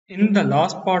In the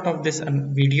last part of this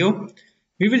video,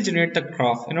 we will generate the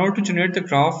graph. In order to generate the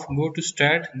graph, go to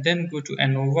Stat, then go to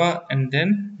ANOVA, and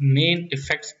then Main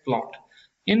Effects Plot.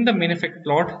 In the main effect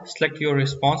plot, select your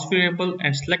response variable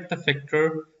and select the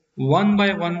factor one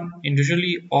by one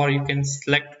individually, or you can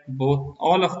select both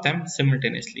all of them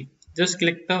simultaneously. Just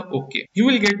click the OK. You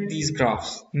will get these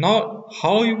graphs. Now,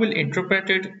 how you will interpret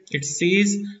it? It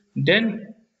says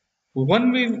then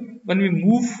when we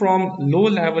move from low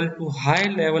level to high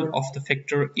level of the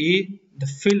factor A, the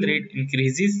fill rate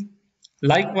increases.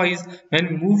 Likewise, when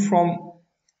we move from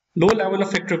low level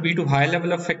of factor B to high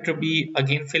level of factor B,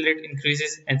 again fill rate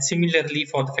increases. And similarly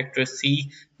for the factor C,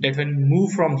 that when we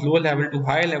move from low level to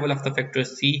high level of the factor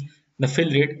C, the fill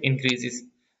rate increases.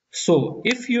 So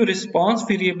if your response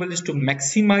variable is to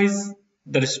maximize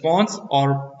the response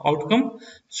or outcome,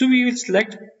 so we will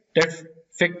select that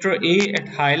factor A at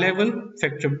high level,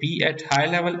 factor B at high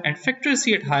level, and factor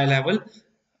C at high level.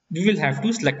 We will have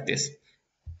to select this.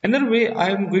 Another way I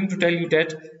am going to tell you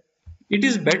that it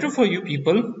is better for you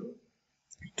people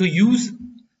to use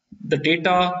the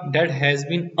data that has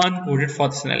been uncoded for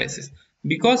this analysis,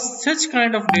 because such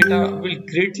kind of data will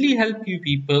greatly help you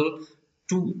people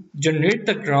to generate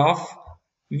the graph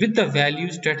with the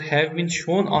values that have been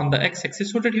shown on the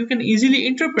x-axis so that you can easily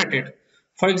interpret it.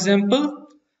 For example,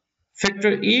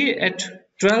 factor A at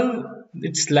 12,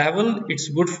 its level, it's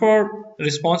good for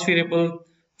response variable,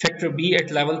 factor B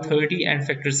at level 30, and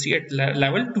factor C at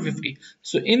level 250.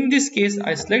 So in this case,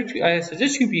 I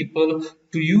suggest you people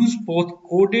to use both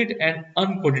coded and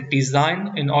uncoded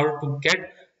design in order to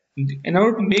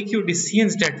make your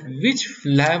decisions that which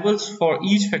levels for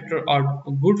each factor are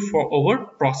good for our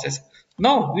process.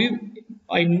 Now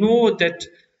I know that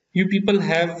you people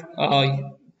have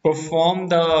perform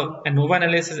the ANOVA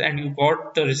analysis and you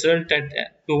got the result that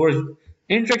your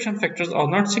interaction factors are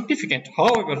not significant.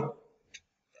 However,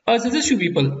 I suggest you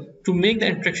people to make the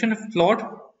interaction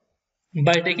plot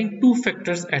by taking two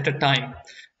factors at a time,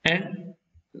 and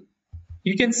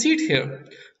you can see it here.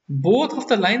 Both of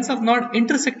the lines are not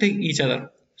intersecting each other,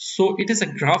 so it is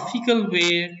a graphical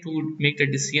way to make the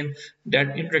decision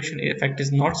that interaction effect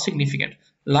is not significant.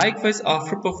 Likewise,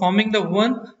 after performing the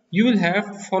one, you will have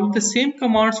to follow the same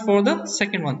commands for the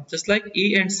second one, just like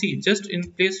A and C. Just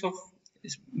in place of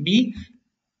B,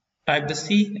 type the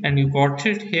C, and you got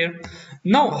it here.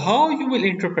 Now, how you will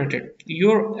interpret it?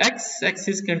 Your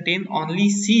x-axis contain only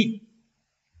C.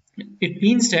 It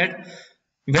means that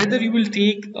whether you will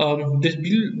take this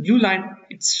blue line,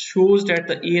 it shows that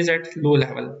the A is at low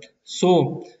level.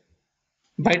 So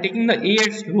by taking the A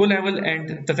at low level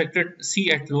and the factor C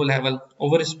at low level,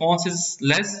 our response is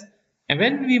less. And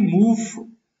when we move,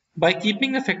 by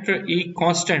keeping the factor A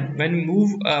constant, when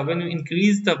we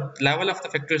increase the level of the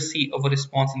factor C, our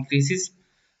response increases.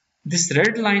 This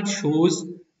red line shows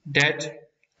that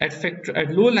at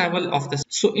low level of the.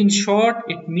 So in short,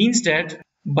 it means that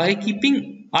by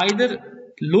keeping either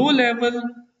low level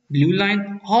blue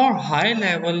line or high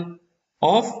level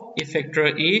of a factor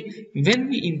A, when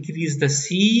we increase the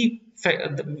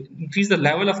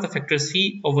level of the factor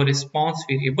C, our response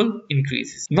variable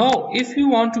increases. Now, if you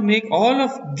want to make all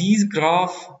of these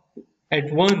graphs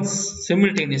at once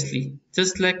simultaneously,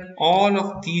 just like all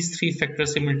of these three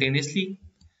factors simultaneously,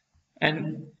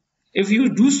 and if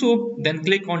you do so, then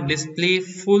click on display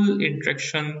full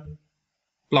interaction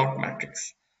plot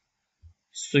matrix.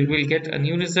 So you will get a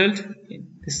new result.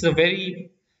 This is a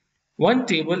very one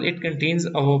table. It contains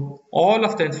all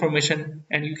of the information,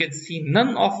 and you can see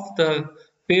none of the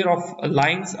pair of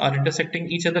lines are intersecting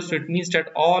each other. So it means that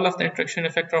all of the interaction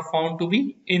effects are found to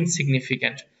be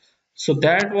insignificant. So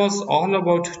that was all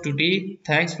about today.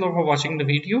 Thanks a lot for watching the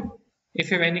video.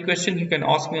 If you have any question, you can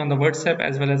ask me on the WhatsApp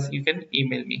as well as you can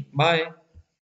email me. Bye.